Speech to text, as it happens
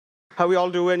How we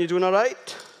all doing? You doing all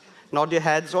right? Nod your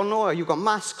heads. Oh no, you got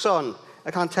masks on.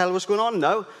 I can't tell what's going on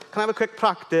now. Can I have a quick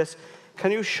practice?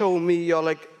 Can you show me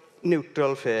your,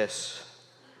 neutral face?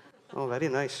 Oh, very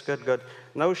nice. Good, good.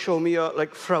 Now show me your,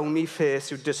 frowny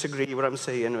face you disagree with what I'm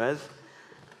saying with.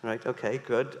 Right, okay,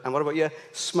 good. And what about your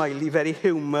smiley, very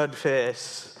humoured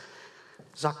face?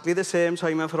 Exactly the same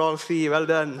timing for all three. Well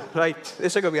done. Right,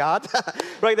 this is going to be hard.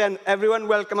 Right then, everyone,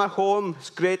 welcome at home. It's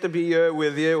great to be here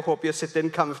with you. Hope you're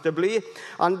sitting comfortably.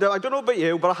 And I don't know about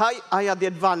you, but I had the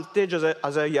advantage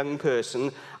as a young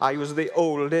person. I was the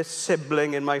oldest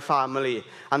sibling in my family.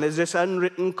 And there's this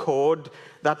unwritten code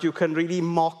that you can really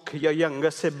mock your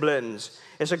younger siblings.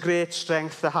 It's a great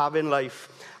strength to have in life.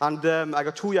 And I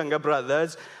got two younger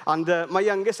brothers. And my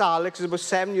youngest, Alex, is about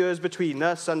 7 years between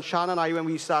us. And Shan and I, when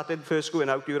we started first going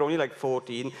out, we were only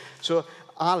 14. So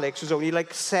Alex was only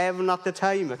 7 at the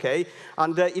time, okay?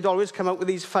 And he'd always come out with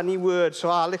these funny words. So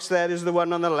Alex there is the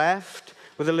one on the left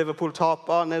with the Liverpool top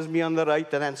on. There's me on the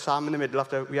right. And then Sam in the middle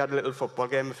after we had a little football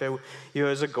game a few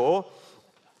years ago.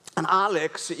 And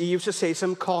Alex, he used to say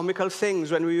some comical things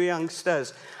when we were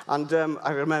youngsters. And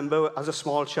I remember as a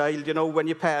small child, when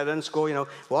your parents go,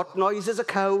 what noise does a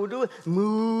cow do?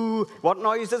 Moo. What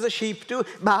noise does a sheep do?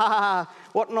 Bah.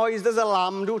 What noise does a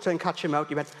lamb do? Try and catch him out.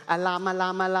 He went, a lamb, a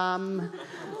lamb, a lamb.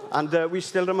 And we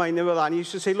still remind him of that. And he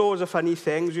used to say loads of funny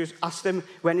things. We asked him,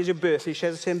 when is your birthday? He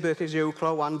shares the same birthday as you,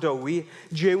 Clywhan Dowie.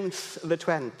 June the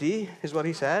 20th is what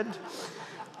he said.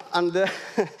 And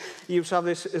he used to have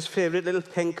his favourite little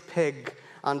pink pig.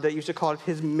 And he used to call it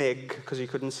his Mig, because he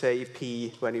couldn't say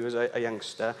P when he was a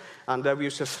youngster. And we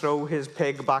used to throw his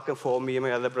pig back and forth, me and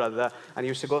my other brother. And he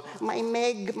used to go, my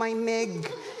Mig,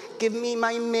 give me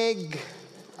my Mig.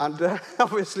 And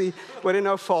obviously, we're in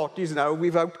our 40s now.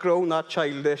 We've outgrown that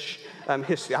childish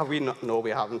history. Have we not? No, we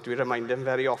haven't. We remind him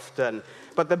very often.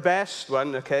 But the best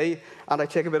one, okay, and I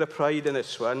take a bit of pride in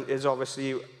this one, is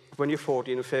obviously when you're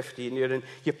 14 or 15, you're in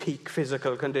your peak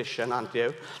physical condition, aren't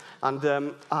you?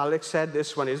 And Alex said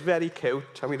this one is very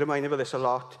cute, and we remind him of this a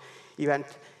lot. He went,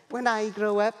 when I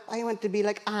grow up, I want to be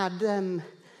like Adam.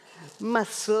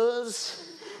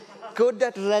 Muscles, good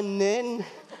at running,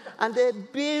 and a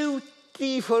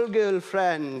beautiful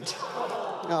girlfriend.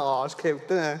 Oh, it's cute,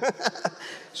 isn't it?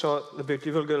 So the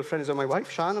beautiful girlfriend is my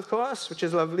wife, Shan, of course, which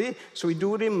is lovely. So we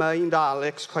do remind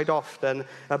Alex quite often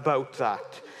about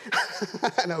that.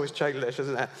 I know it's childish,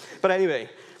 isn't it? But anyway,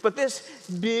 but this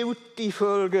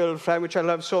beautiful girlfriend, which I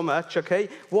love so much, okay,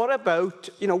 what about,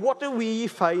 what do we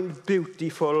find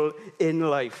beautiful in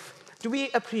life? Do we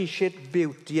appreciate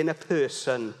beauty in a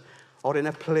person, or in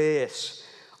a place,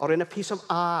 or in a piece of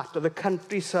art, or the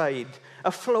countryside,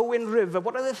 a flowing river?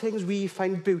 What are the things we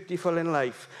find beautiful in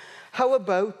life? How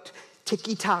about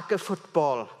tiki-taka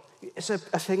football? It's a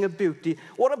thing of beauty.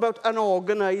 What about an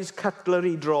organised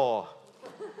cutlery drawer?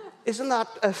 Isn't that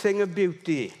a thing of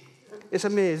beauty? It's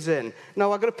amazing.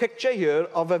 Now, I've got a picture here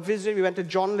of a visit. We went to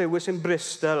John Lewis in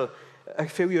Bristol a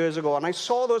few years ago, and I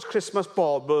saw those Christmas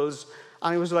baubles,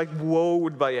 and I was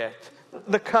wowed by it.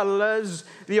 The colours,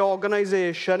 the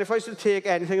organisation. If I was to take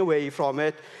anything away from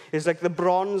it, it's the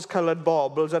bronze-coloured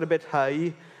baubles are a bit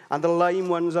high, and the lime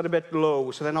ones are a bit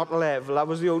low, so they're not level. That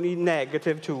was the only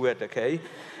negative to it, okay?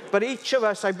 But each of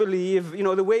us, I believe,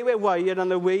 the way we're wired and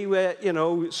the way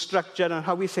we're, structured and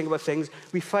how we think about things,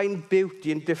 we find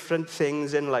beauty in different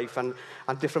things in life and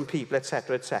different people,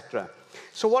 etc., etc.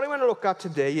 So what I want to look at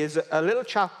today is a little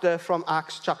chapter from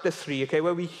Acts chapter 3, okay,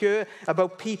 where we hear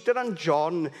about Peter and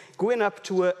John going up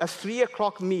to a 3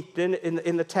 o'clock meeting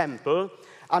in the temple,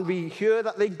 and we hear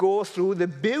that they go through the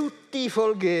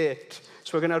beautiful gate.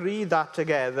 So we're going to read that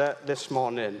together this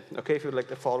morning, okay, if you'd like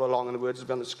to follow along, and the words will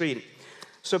be on the screen.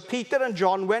 So Peter and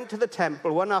John went to the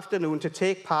temple one afternoon to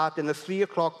take part in the 3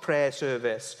 o'clock prayer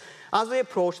service. As they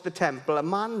approached the temple, a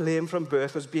man lame from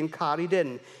birth was being carried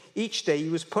in. Each day he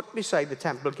was put beside the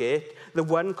temple gate, the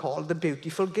one called the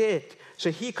Beautiful Gate,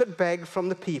 so he could beg from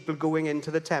the people going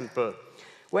into the temple.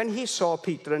 When he saw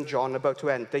Peter and John about to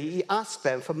enter, he asked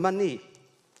them for money.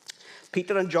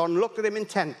 Peter and John looked at him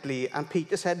intently, and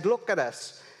Peter said, "Look at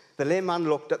us." The lame man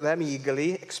looked at them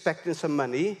eagerly, expecting some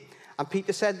money. And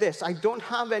Peter said this, "I don't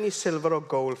have any silver or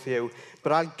gold for you,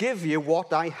 but I'll give you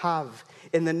what I have.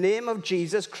 In the name of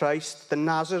Jesus Christ, the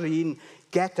Nazarene,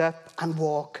 get up and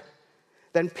walk."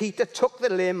 Then Peter took the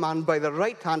lame man by the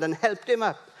right hand and helped him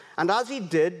up. And as he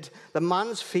did, the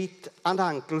man's feet and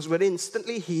ankles were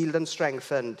instantly healed and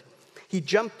strengthened. He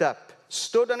jumped up,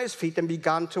 stood on his feet, and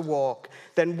began to walk.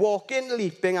 Then walking,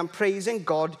 leaping, and praising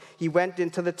God, he went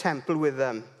into the temple with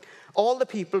them. All the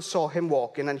people saw him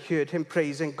walking and heard him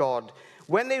praising God.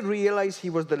 When they realized he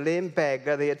was the lame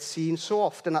beggar they had seen so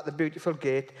often at the Beautiful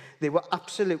Gate, they were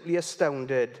absolutely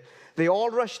astounded. They all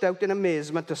rushed out in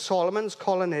amazement to Solomon's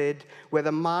colonnade, where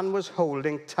the man was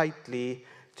holding tightly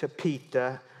to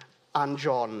Peter and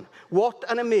John. What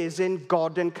an amazing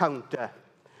God encounter.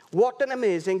 What an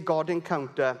amazing God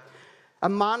encounter. A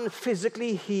man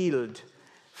physically healed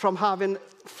from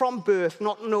birth,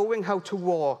 not knowing how to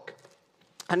walk.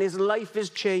 And his life is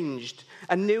changed.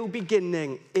 A new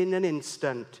beginning in an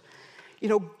instant. You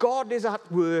know, God is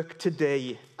at work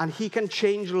today, and he can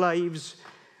change lives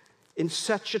in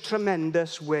such a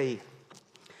tremendous way.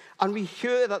 And we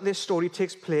hear that this story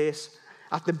takes place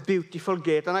at the Beautiful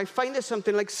Gate. And I find there's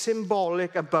something like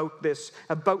symbolic about this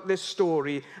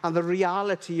story and the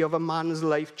reality of a man's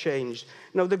life changed.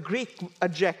 Now, the Greek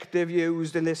adjective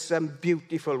used in this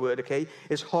beautiful word, okay,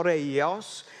 is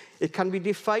horeios. It can be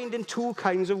defined in two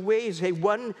kinds of ways. Hey,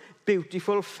 one,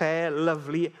 beautiful, fair,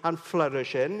 lovely, and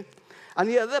flourishing. And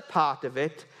the other part of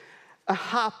it, a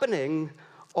happening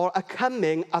or a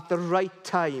coming at the right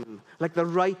time, like the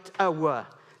right hour.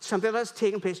 Something that's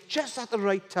taken place just at the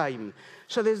right time.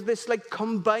 So there's this like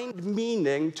combined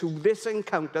meaning to this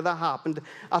encounter that happened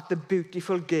at the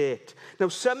Beautiful Gate. Now,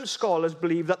 some scholars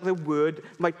believe that the word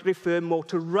might refer more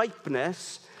to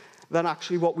ripeness than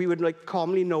actually what we would like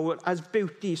commonly know as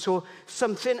beauty. So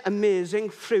something amazing,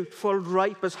 fruitful,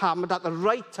 ripe has happened at the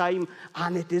right time,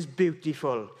 and it is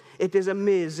beautiful. It is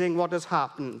amazing what has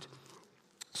happened.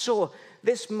 So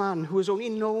this man who has only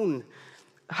known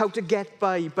how to get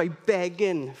by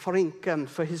begging for income,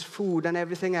 for his food and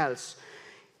everything else,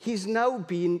 he's now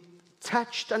been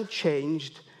touched and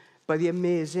changed by the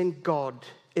amazing God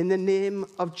in the name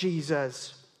of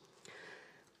Jesus.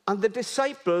 And the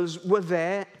disciples were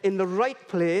there in the right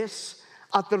place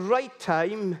at the right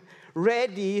time,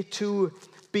 ready to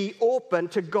be open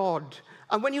to God.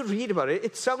 And when you read about it,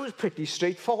 it sounds pretty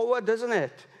straightforward, doesn't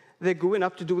it? They're going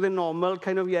up to do the normal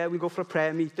kind of, we go for a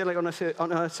prayer meeting, like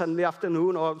on a Sunday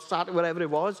afternoon or Saturday, whatever it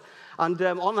was. And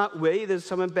on that way, there's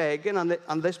someone begging,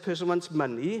 and this person wants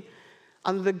money.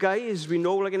 And the guys, we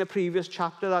know, like in a previous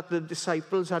chapter, that the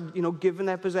disciples had, given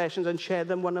their possessions and shared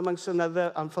them one amongst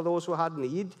another, and for those who had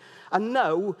need. And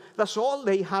now, that's all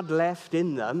they had left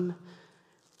in them,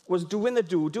 was doing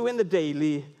the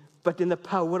daily, but in the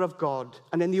power of God,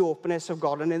 and in the openness of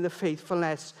God, and in the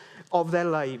faithfulness of their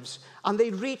lives. And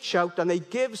they reach out and they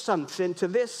give something to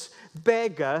this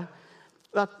beggar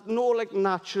that no like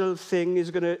natural thing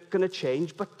is going to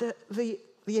change, but the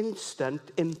instant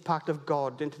impact of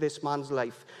God into this man's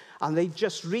life. And they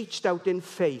just reached out in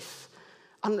faith.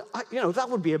 And that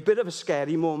would be a bit of a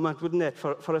scary moment, wouldn't it,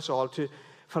 for us all,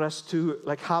 for us to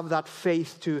like have that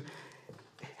faith to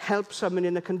help someone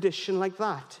in a condition like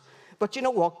that. But you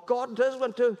know what? God does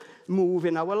want to move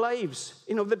in our lives.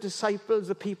 The disciples,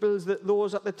 the peoples,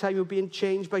 those at the time who were being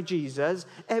changed by Jesus,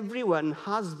 everyone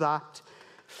has that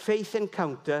faith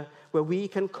encounter where we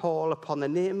can call upon the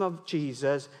name of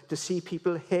Jesus to see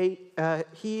people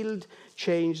healed,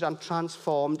 changed, and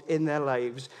transformed in their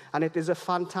lives. And it is a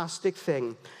fantastic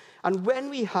thing. And when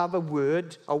we have a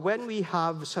word, or when we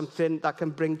have something that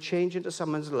can bring change into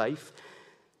someone's life,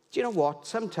 do you know what?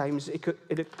 Sometimes it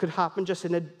could happen just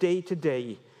in a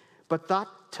day-to-day. But that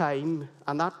time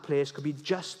and that place could be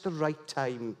just the right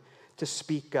time to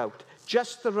speak out.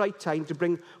 Just the right time to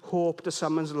bring hope to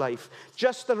someone's life.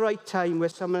 Just the right time where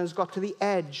someone has got to the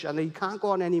edge and they can't go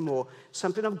on anymore.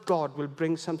 Something of God will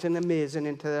bring something amazing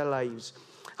into their lives.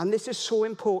 And this is so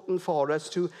important for us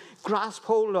to grasp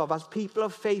hold of as people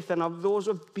of faith and of those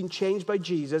who have been changed by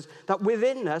Jesus, that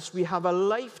within us we have a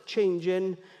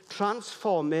life-changing,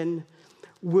 transforming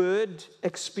word,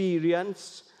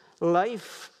 experience,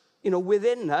 life,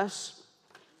 within us,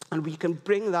 and we can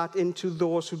bring that into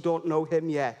those who don't know him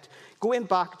yet. Going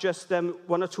back just 1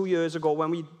 or 2 years ago when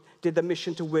we did the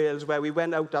mission to Wales, where we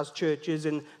went out as churches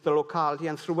in the locality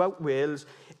and throughout Wales,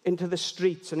 into the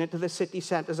streets and into the city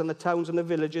centres and the towns and the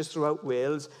villages throughout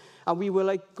Wales. And we were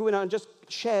like going out and just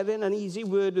sharing an easy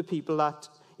word with people that,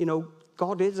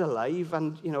 God is alive,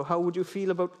 and, how would you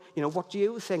feel about, what do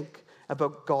you think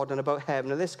about God and about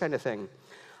heaven and this kind of thing.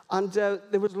 And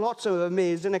there was lots of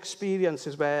amazing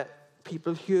experiences where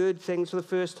people heard things for the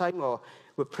first time or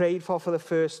were prayed for the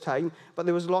first time, but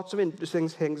there was lots of interesting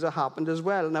things that happened as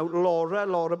well. Now,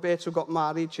 Laura Bates, who got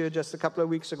married here just a couple of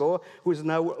weeks ago, who is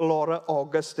now Laura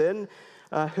Augustin,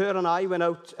 her and I went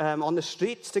out on the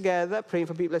streets together, praying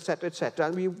for people, etc., etc.,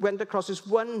 and we went across this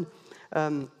one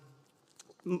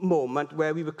moment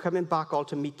where we were coming back all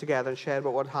to meet together and share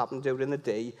about what happened during the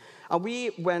day. And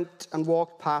we went and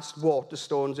walked past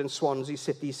Waterstones in Swansea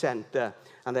city centre.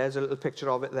 And there's a little picture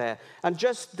of it there. And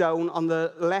just down on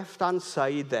the left-hand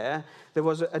side there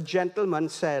was a gentleman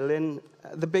selling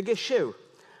The Big Issue.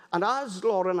 And as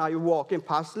Laura and I were walking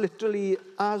past, literally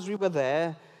as we were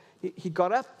there, he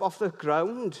got up off the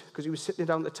ground, because he was sitting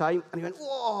down at the time, and he went,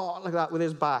 whoa, like that with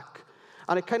his back.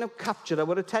 And it kind of captured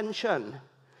our attention.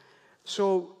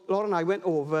 So Laura and I went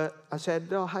over. I said,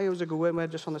 oh, hi, how's it going? We're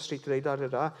just on the street today,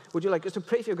 da-da-da. Would you like us to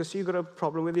pray for you? Because you've got a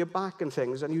problem with your back and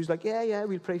things. And he was like, yeah,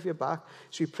 we'll pray for your back.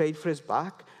 So we prayed for his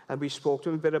back, and we spoke to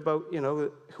him a bit about,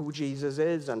 who Jesus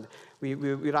is. And we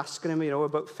were asking him,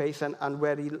 about faith and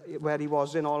where he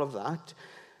was in all of that.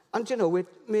 And, it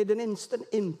made an instant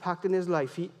impact in his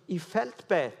life. He felt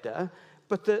better.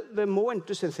 But the more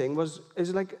interesting thing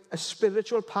is like a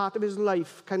spiritual part of his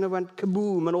life kind of went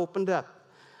kaboom and opened up.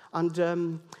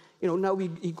 And, now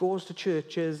he goes to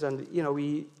churches and,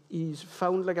 he's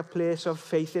found like a place of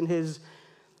faith in his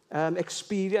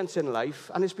experience in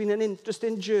life. And it's been an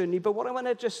interesting journey. But what I want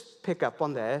to just pick up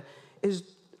on there is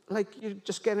like you're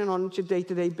just getting on your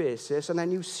day-to-day basis, and then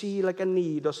you see like a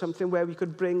need or something where we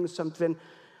could bring something,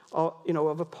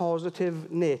 of a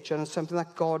positive nature and something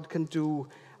that God can do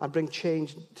and bring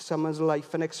change to someone's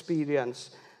life and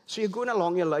experience. So you're going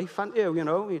along your life, aren't you? Your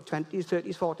 20s,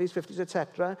 30s, 40s, 50s,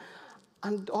 etc.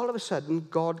 And all of a sudden,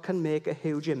 God can make a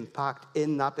huge impact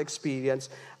in that experience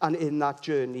and in that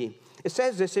journey. It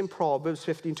says this in Proverbs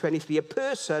 15:23, a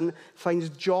person finds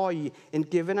joy in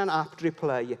giving an apt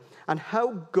reply, and how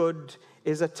good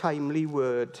is a timely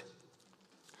word.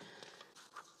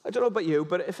 I don't know about you,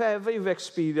 but if ever you've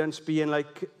experienced being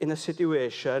like in a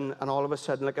situation and all of a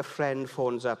sudden like a friend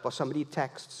phones up or somebody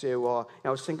texts you, or I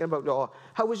was thinking about,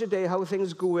 how was your day, how are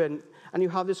things going, and you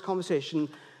have this conversation.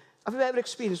 Have you ever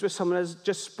experienced where someone has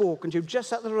just spoken to you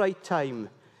just at the right time?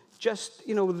 Just,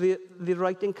 the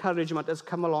right encouragement has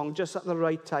come along just at the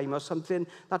right time, or something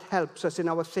that helps us in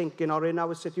our thinking or in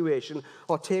our situation,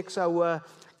 or takes our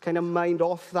kind of mind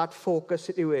off that focus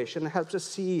situation and helps us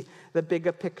see the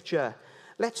bigger picture.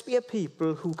 Let's be a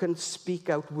people who can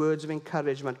speak out words of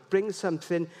encouragement, bring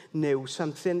something new,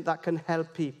 something that can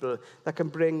help people, that can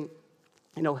bring,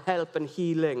 help and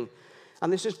healing.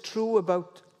 And this is true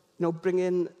about,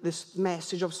 bringing this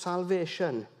message of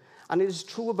salvation. And it is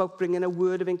true about bringing a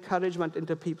word of encouragement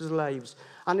into people's lives.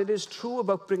 And it is true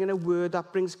about bringing a word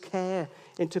that brings care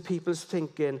into people's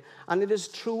thinking. And it is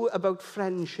true about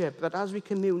friendship, that as we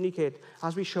communicate,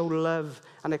 as we show love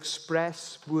and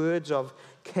express words of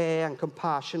care and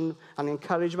compassion and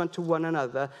encouragement to one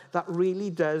another, that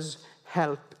really does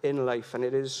help in life, and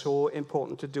it is so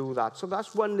important to do that. So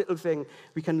that's one little thing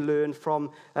we can learn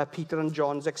from Peter and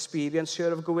John's experience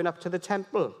here of going up to the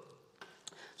temple.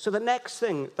 So the next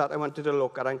thing that I wanted to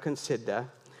look at and consider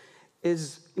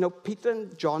is, Peter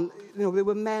and John, they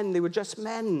were men, they were just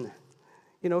men,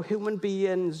 human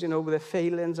beings, with their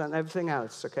failings and everything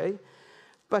else, okay?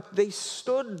 But they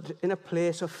stood in a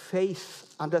place of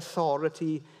faith and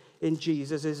authority in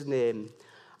Jesus' name.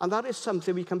 And that is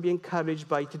something we can be encouraged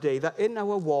by today, that in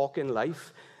our walk in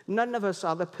life, none of us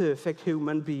are the perfect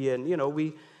human being.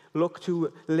 We look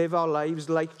to live our lives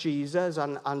like Jesus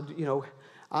and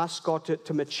ask God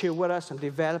to mature us and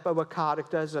develop our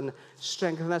characters and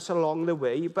strengthen us along the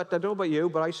way. But I don't know about you,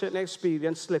 but I certainly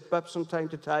experience slip-ups from time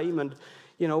to time and,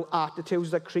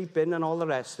 attitudes that creep in and all the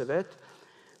rest of it.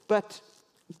 But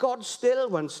God still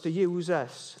wants to use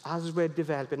us as we're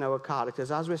developing our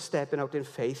characters, as we're stepping out in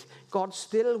faith. God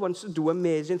still wants to do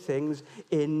amazing things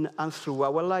in and through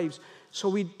our lives. So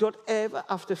we don't ever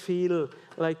have to feel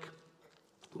like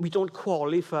we don't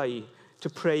qualify to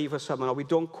pray for someone, or we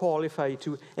don't qualify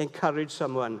to encourage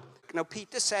someone. Now,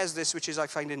 Peter says this, which I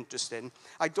find interesting.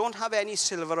 I don't have any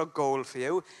silver or gold for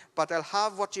you, but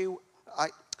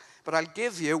I'll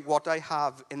give you what I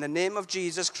have. In the name of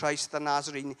Jesus Christ the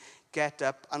Nazarene, get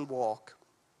up and walk.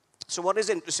 So what is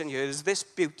interesting here is this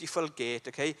beautiful gate,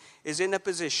 okay, is in a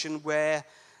position where,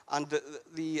 and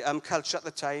the culture at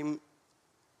the time,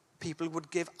 people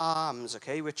would give alms,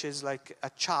 okay, which is like a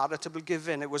charitable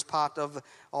giving. It was part of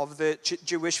the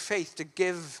Jewish faith to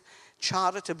give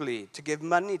charitably, to give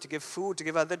money, to give food, to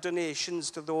give other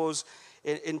donations to those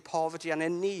in poverty and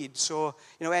in need. So,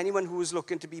 anyone who was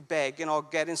looking to be begging or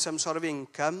getting some sort of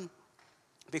income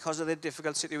because of their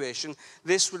difficult situation,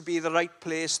 this would be the right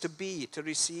place to be, to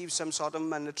receive some sort of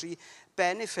monetary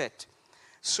benefit.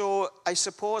 So I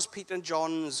suppose Peter and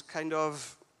John's kind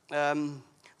of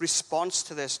response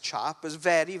to this chap was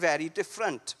very, very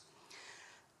different.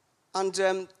 And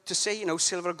to say,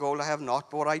 silver or gold I have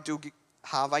not, but what I do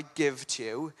have I give to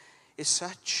you, is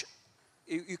such,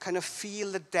 you kind of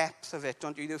feel the depth of it,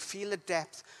 don't you? You feel the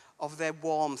depth of their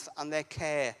warmth and their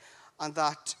care, and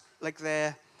that, like,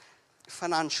 their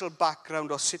financial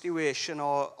background or situation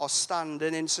or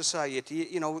standing in society,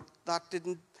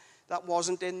 that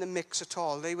wasn't in the mix at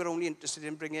all. They were only interested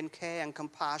in bringing care and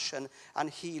compassion and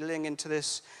healing into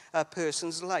this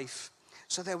person's life.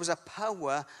 So there was a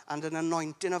power and an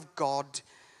anointing of God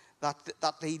that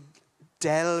they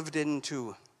delved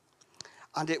into.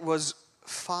 And it was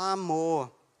far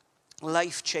more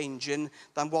life-changing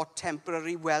than what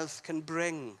temporary wealth can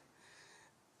bring.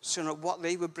 So what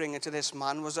they were bringing to this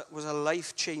man was a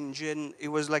life-changing. It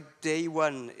was like day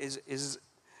one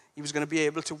he was going to be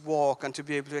able to walk and to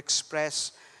be able to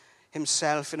express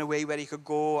himself in a way where he could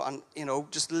go and,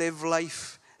 just live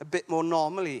life a bit more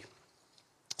normally.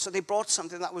 So they brought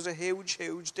something that was a huge,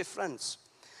 huge difference.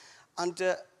 And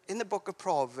in the book of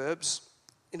Proverbs,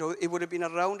 it would have been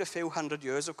around a few hundred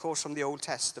years, of course, from the Old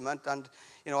Testament. And,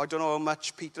 I don't know how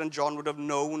much Peter and John would have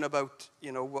known about,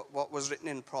 what was written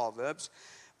in Proverbs.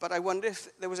 But I wonder if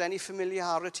there was any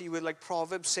familiarity with, like,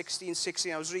 Proverbs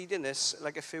 16:16. I was reading this,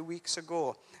 like, a few weeks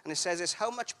ago. And it says, it's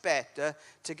how much better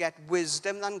to get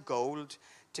wisdom than gold,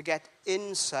 to get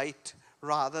insight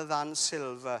rather than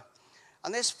silver.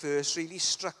 And this verse really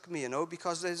struck me,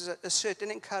 because there's a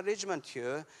certain encouragement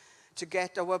here to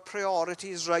get our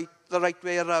priorities right, the right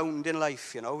way around in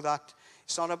life, that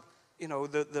it's not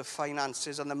the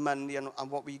finances and the money and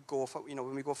what we go for,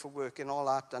 when we go for work and all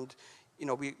that, and,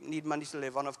 we need money to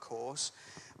live on, of course.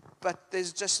 But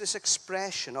there's just this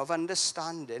expression of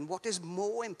understanding what is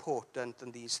more important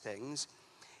than these things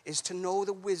is to know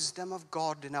the wisdom of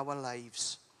God in our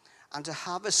lives and to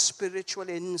have a spiritual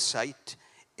insight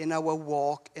in our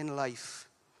walk in life.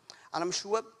 And I'm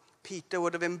sure Peter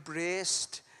would have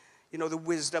embraced, the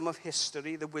wisdom of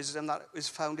history, the wisdom that is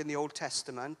found in the Old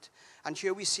Testament. And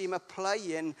here we see him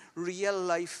applying real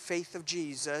life faith of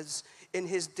Jesus in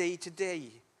his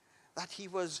day-to-day. That he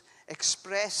was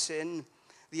expressing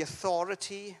the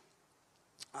authority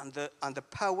and the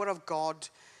power of God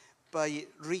by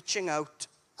reaching out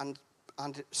and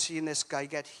seeing this guy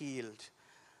get healed.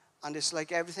 And it's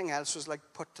like everything else was like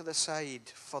put to the side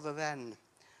for the then.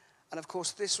 And of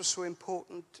course, this was so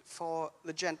important for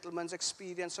the gentleman's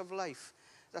experience of life.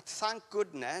 That thank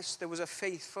goodness there was a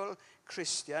faithful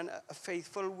Christian, a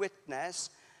faithful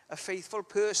witness, a faithful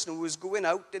person who was going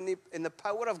out in the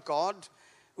power of God,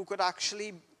 who could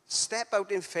actually step out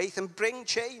in faith and bring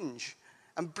change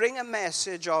and bring a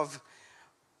message of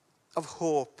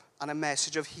hope and a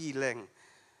message of healing.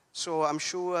 So I'm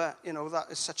sure, that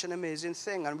is such an amazing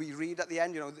thing. And we read at the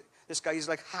end, this guy is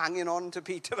like hanging on to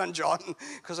Peter and John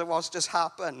because of what's just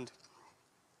happened.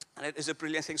 And it is a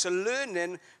brilliant thing. So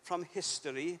learning from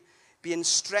history, being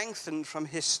strengthened from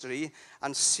history,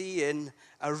 and seeing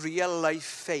a real life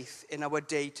faith in our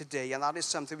day-to-day. And that is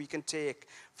something we can take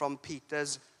from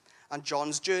Peter's and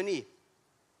John's journey.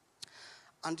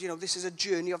 And, this is a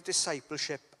journey of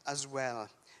discipleship as well.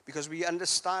 Because we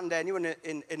understand, anyone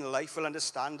in life will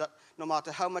understand that no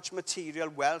matter how much material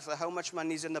wealth or how much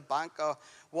money is in the bank or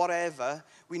whatever,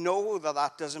 we know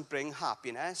that doesn't bring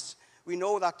happiness. We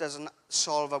know that doesn't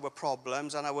solve our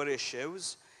problems and our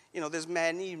issues. There's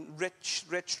many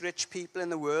rich people in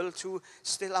the world who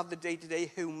still have the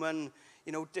day-to-day human,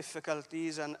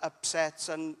 difficulties and upsets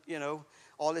and,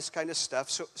 all this kind of stuff.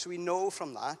 So we know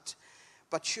from that.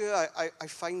 But sure, I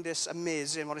find this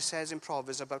amazing, what it says in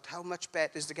Proverbs about how much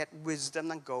better it is to get wisdom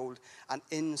than gold and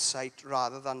insight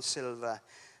rather than silver.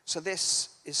 So this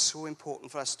is so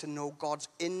important for us to know God's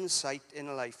insight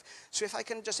in life. So if I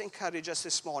can just encourage us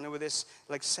this morning with this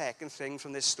second thing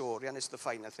from this story, and it's the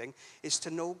final thing, is to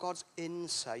know God's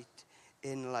insight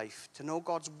in life, to know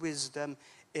God's wisdom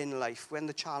in life. When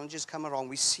the challenges come along,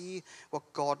 we see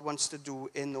what God wants to do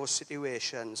in those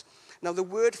situations. Now, the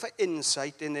word for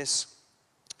insight in this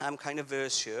kind of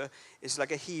verse here is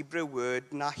like a Hebrew word,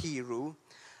 nahiru,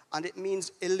 and it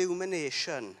means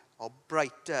illumination or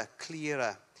brighter,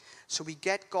 clearer. So we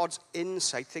get God's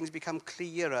insight. Things become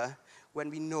clearer when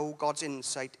we know God's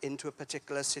insight into a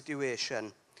particular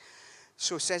situation.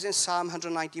 So it says in Psalm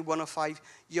 119:105,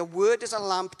 your word is a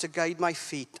lamp to guide my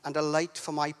feet and a light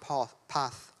for my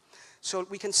path. So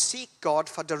we can seek God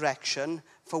for direction,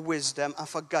 for wisdom, and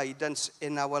for guidance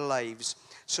in our lives.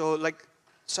 So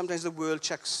sometimes the world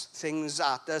chucks things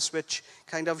at us which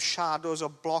kind of shadows or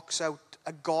blocks out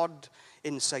a God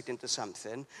insight into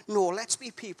something. No, let's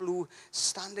be people who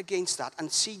stand against that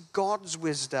and see God's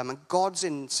wisdom and God's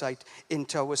insight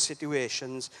into our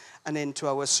situations and into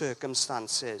our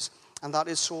circumstances. And that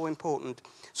is so important.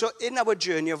 So in our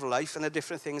journey of life and the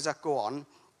different things that go on,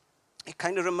 it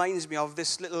kind of reminds me of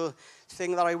this little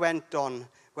thing that I went on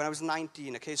when I was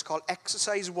 19, okay? It's called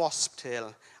Exercise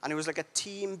Wasptail, and it was like a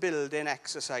team building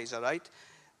exercise, all right?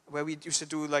 Where we used to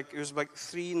do it was like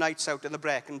 3 nights out in the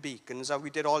Brecon Beacons, and we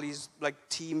did all these like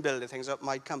team building things that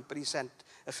my company sent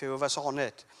a few of us on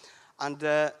it. And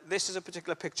this is a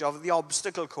particular picture of the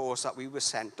obstacle course that we were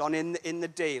sent on in the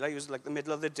day. Like, it was like the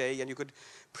middle of the day, and you could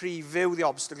preview the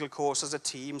obstacle course as a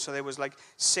team. So there was like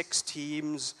 6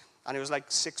 teams, and it was like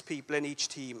 6 people in each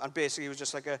team. And basically, it was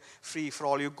just like a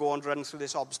free-for-all. You go and run through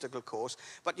this obstacle course.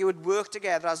 But you would work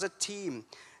together as a team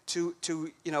to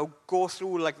go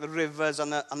through like the rivers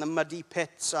and the muddy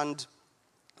pits and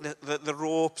the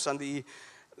ropes and the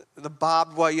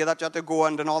barbed wire that you had to go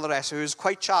under and all the rest. It was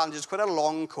quite challenging. It's quite a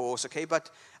long course, okay? But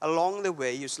along the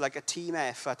way, it was like a team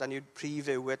effort, and you'd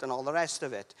preview it and all the rest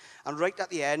of it. And right at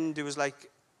the end, there was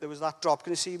that drop.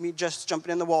 Can you see me just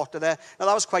jumping in the water there? Now,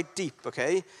 that was quite deep,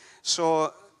 okay?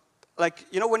 So, like,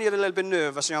 when you're a little bit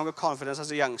nervous and you haven't got confidence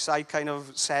as a youngster, I kind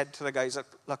of said to the guys,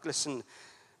 look, listen,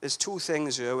 there's 2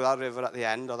 things here with that river at the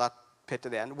end, or that pit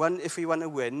at the end. One, if we want to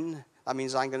win, that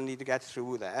means I'm going to need to get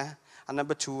through there. And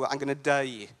number 2, I'm going to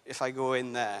die if I go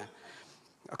in there.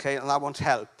 Okay, and that won't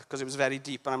help, because it was very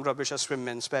deep, and I'm rubbish at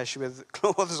swimming, especially with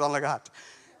clothes on like that.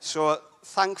 So,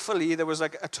 thankfully, there was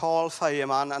like a tall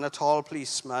fireman and a tall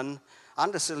policeman,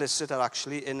 and a solicitor,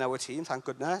 actually, in our team, thank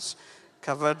goodness,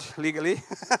 covered legally.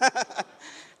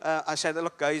 I said,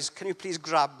 look, guys, can you please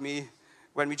grab me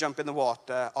when we jump in the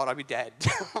water, or I'll be dead.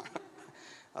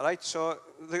 All right, so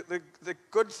the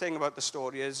good thing about the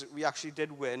story is we actually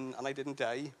did win, and I didn't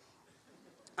die.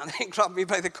 And they grabbed me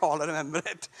by the collar, I remember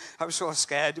it. I was so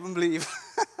scared, I wouldn't believe.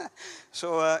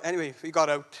 So anyway, we got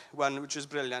out, won, which was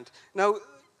brilliant. Now,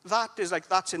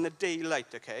 that's in the daylight,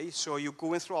 okay? So you're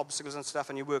going through obstacles and stuff,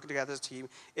 and you work together as a team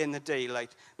in the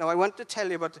daylight. Now, I want to tell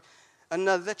you about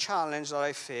another challenge that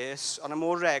I face on a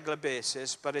more regular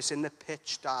basis, but it's in the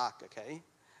pitch dark, okay?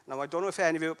 Now, I don't know if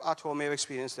any of you at home may have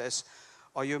experienced this,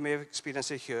 or you may have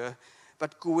experienced it here,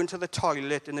 but going to the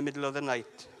toilet in the middle of the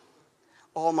night.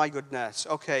 Oh, my goodness.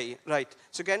 Okay, right.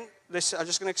 So again, I'm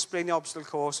just going to explain the obstacle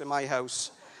course in my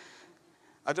house.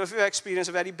 I don't know if you've experienced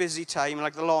a very busy time,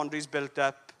 like the laundry's built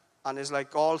up, and there's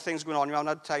like all things going on. You haven't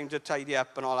had time to tidy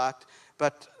up and all that.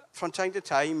 But from time to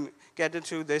time, getting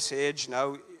to this age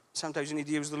now, sometimes you need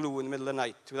to use the loo in the middle of the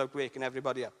night without waking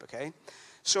everybody up, okay?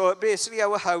 So basically,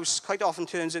 our house quite often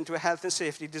turns into a health and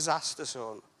safety disaster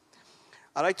zone.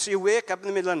 All right, so you wake up in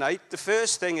the middle of the night. The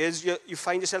first thing is you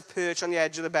find yourself perched on the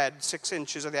edge of the bed, 6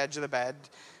 inches on the edge of the bed,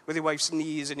 with your wife's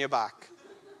knees in your back.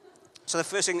 So the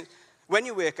first thing, when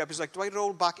you wake up, is like, do I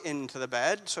roll back into the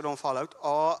bed so I don't fall out,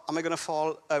 or am I going to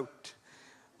fall out?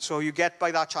 So you get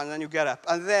by that chance, and then you get up.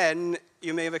 And then,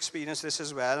 you may have experienced this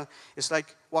as well, it's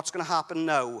like, what's going to happen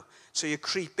now? So you're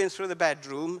creeping through the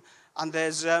bedroom, and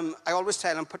there's, I always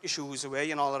tell them, put your shoes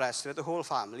away and all the rest of it, the whole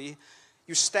family.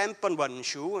 You stamp on one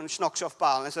shoe, and it knocks you off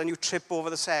balance, and then you trip over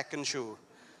the second shoe.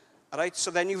 All right?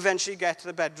 So then you eventually get to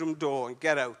the bedroom door and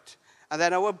get out. And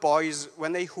then our boys,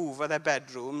 when they hoover their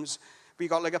bedrooms, we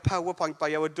got like a power point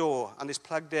by our door, and it's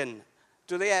plugged in.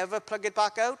 Do they ever plug it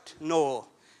back out? No.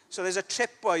 So there's a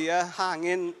tripwire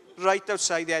hanging right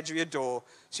outside the edge of your door.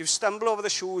 So you stumble over the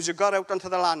shoes, you got out onto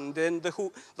the landing,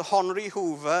 the Henry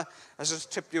Hoover has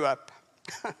just tripped you up.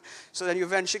 So then you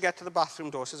eventually get to the bathroom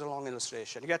door. This is a long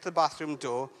illustration. You get to the bathroom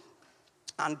door,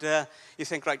 and you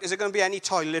think, right, is there going to be any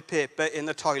toilet paper in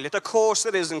the toilet? Of course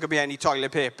there isn't going to be any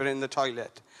toilet paper in the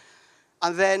toilet.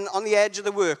 And then on the edge of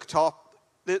the worktop,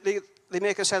 they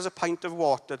make themselves a pint of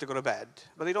water to go to bed.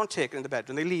 But they don't take it in the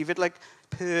bedroom. They leave it like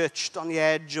perched on the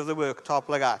edge of the worktop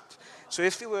like that. So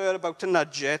if you were about to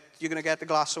nudge it, you're going to get the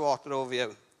glass of water over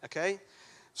you. Okay?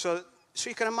 So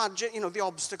you can imagine, the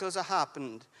obstacles that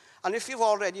happened. And if you've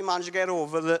already managed to get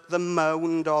over the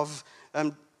mound of,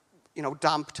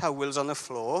 damp towels on the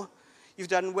floor, you've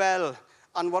done well.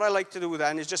 And what I like to do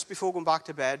then is just before going back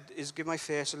to bed is give my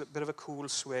face a little bit of a cool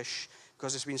swish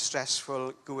because it's been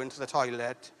stressful going to the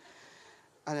toilet.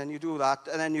 And then you do that,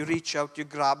 and then you reach out, you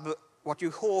grab what you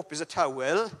hope is a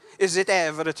towel. Is it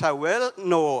ever a towel?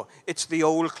 No. It's the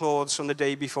old clothes from the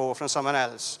day before from someone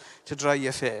else to dry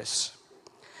your face.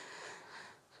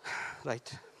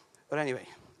 Right. But anyway.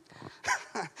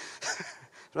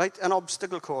 Right, an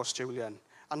obstacle course, Julian.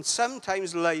 And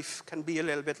sometimes life can be a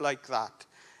little bit like that.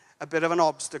 A bit of an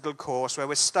obstacle course where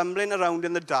we're stumbling around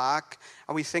in the dark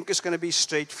and we think it's going to be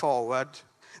straightforward.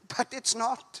 But it's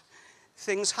not.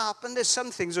 Things happen. There's some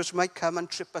things which might come and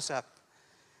trip us up.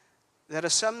 There are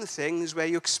some things where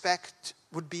you expect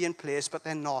would be in place, but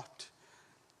they're not.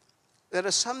 There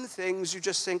are some things you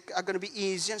just think are going to be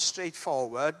easy and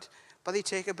straightforward, but they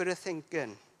take a bit of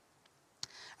thinking.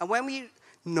 And when we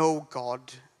know God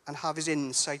and have his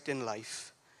insight in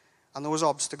life, and those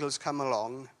obstacles come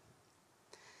along,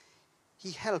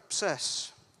 he helps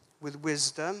us with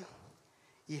wisdom.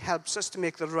 He helps us to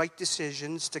make the right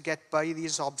decisions to get by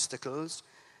these obstacles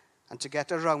and to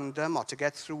get around them or to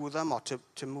get through them or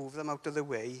to move them out of the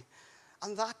way.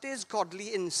 And that is godly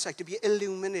insight, to be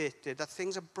illuminated, that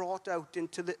things are brought out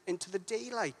into the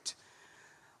daylight.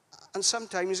 And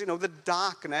sometimes, the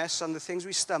darkness and the things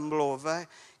we stumble over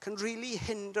can really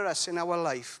hinder us in our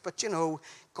life. But,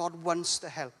 God wants to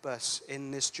help us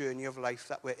in this journey of life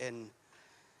that we're in.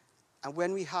 And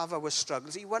when we have our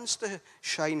struggles, he wants to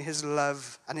shine his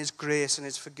love and his grace and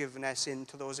his forgiveness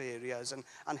into those areas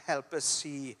and help us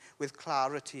see with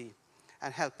clarity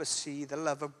and help us see the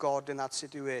love of God in that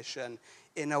situation,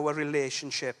 in our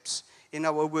relationships, in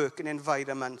our working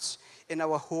environments, in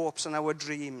our hopes and our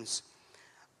dreams.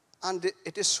 And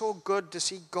it is so good to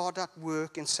see God at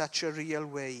work in such a real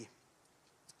way.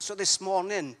 So this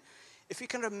morning, if we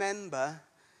can remember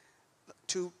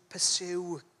to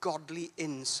pursue godly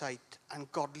insight and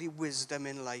godly wisdom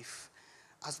in life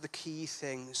as the key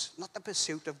things, not the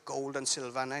pursuit of gold and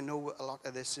silver. And I know a lot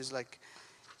of this is like,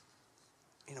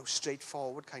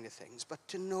 straightforward kind of things, but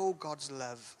to know God's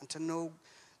love and to know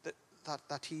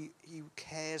that he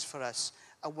cares for us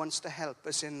and wants to help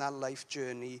us in that life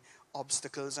journey,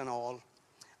 obstacles and all.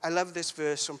 I love this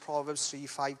verse from Proverbs 3,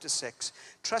 5-6.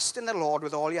 Trust in the Lord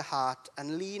with all your heart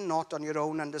and lean not on your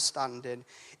own understanding.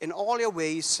 In all your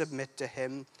ways submit to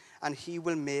him, and he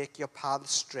will make your path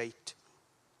straight.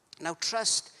 Now,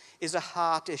 trust is a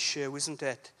heart issue, isn't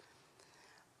it?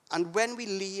 And when we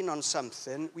lean on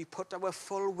something, we put our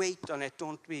full weight on it,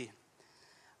 don't we?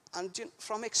 And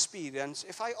from experience,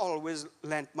 if I always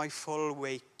lent my full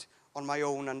weight on my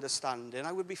own understanding,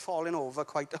 I would be falling over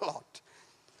quite a lot.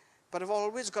 But I've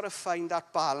always got to find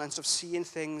that balance of seeing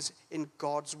things in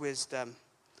God's wisdom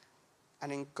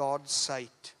and in God's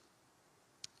sight.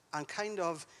 And kind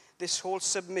of this whole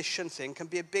submission thing can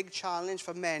be a big challenge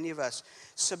for many of us.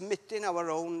 Submitting our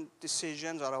own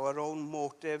decisions or our own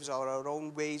motives or our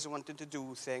own ways of wanting to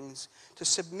do things, to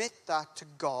submit that to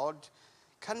God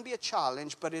can be a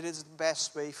challenge, but it is the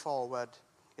best way forward.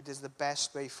 It is the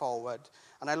best way forward.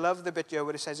 And I love the bit here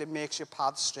where it says it makes your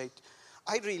path straight.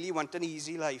 I really want an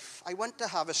easy life. I want to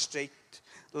have a straight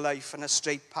life and a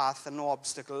straight path and no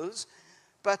obstacles.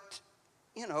 But,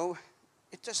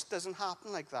 it just doesn't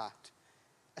happen like that.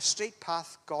 A straight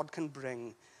path God can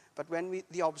bring. But when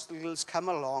the obstacles come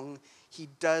along, he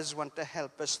does want to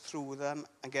help us through them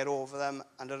and get over them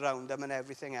and around them and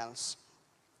everything else.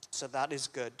 So that is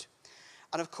good.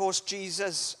 And of course,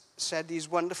 Jesus said these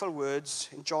wonderful words.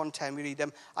 In John 10, we read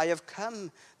them, I have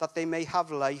come that they may have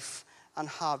life and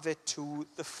have it to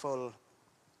the full.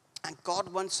 And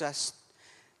God wants us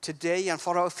today and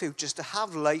for our futures to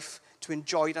have life, to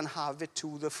enjoy it and have it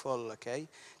to the full, okay?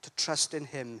 To trust in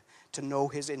him, to know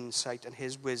his insight and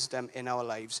his wisdom in our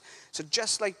lives. So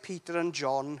just like Peter and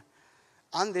John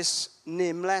and this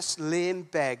nameless, lame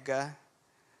beggar,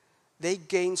 they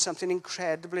gained something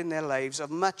incredible in their lives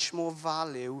of much more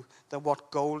value than what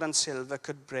gold and silver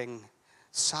could bring.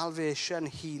 Salvation,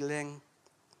 healing,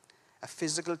 a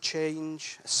physical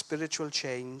change, a spiritual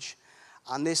change,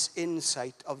 and this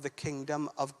insight of the kingdom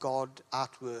of God at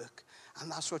work.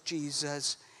 And that's what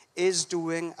Jesus is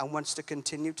doing and wants to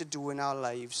continue to do in our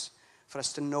lives, for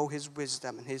us to know his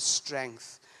wisdom and his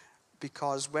strength.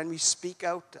 Because when we speak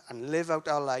out and live out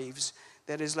our lives,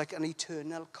 there is like an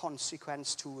eternal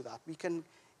consequence to that. We can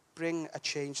bring a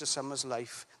change to someone's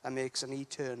life that makes an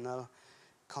eternal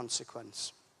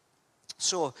consequence.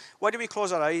 So, why don't we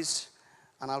close our eyes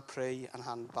and I'll pray and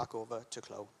hand back over to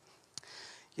Chloe.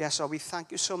 Yes, Lord, we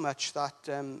thank you so much that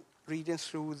reading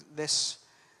through this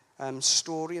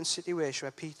story and situation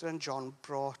where Peter and John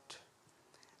brought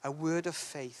a word of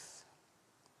faith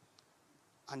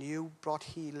and you brought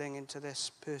healing into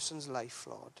this person's life,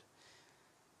 Lord.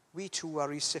 We too are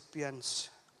recipients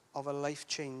of a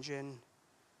life-changing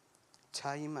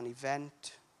time and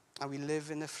event, and we live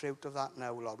in the fruit of that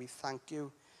now, Lord. We thank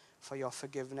you for your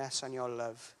forgiveness and your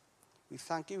love. We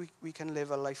thank you we can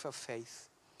live a life of faith.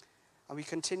 And we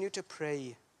continue to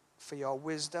pray for your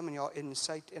wisdom and your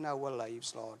insight in our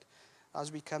lives, Lord.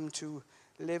 As we come to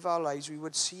live our lives, we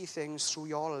would see things through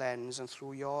your lens and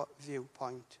through your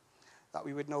viewpoint. That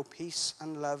we would know peace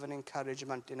and love and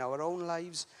encouragement in our own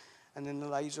lives and in the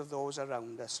lives of those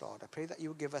around us, Lord. I pray that you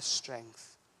would give us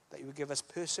strength, that you would give us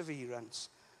perseverance,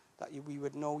 that we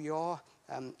would know your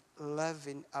love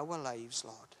in our lives,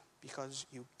 Lord, because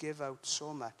you give out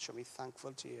so much and we're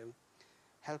thankful to you.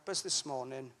 Help us this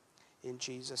morning in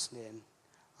Jesus' name.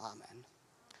 Amen.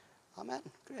 Amen.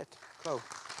 Great. Chloe.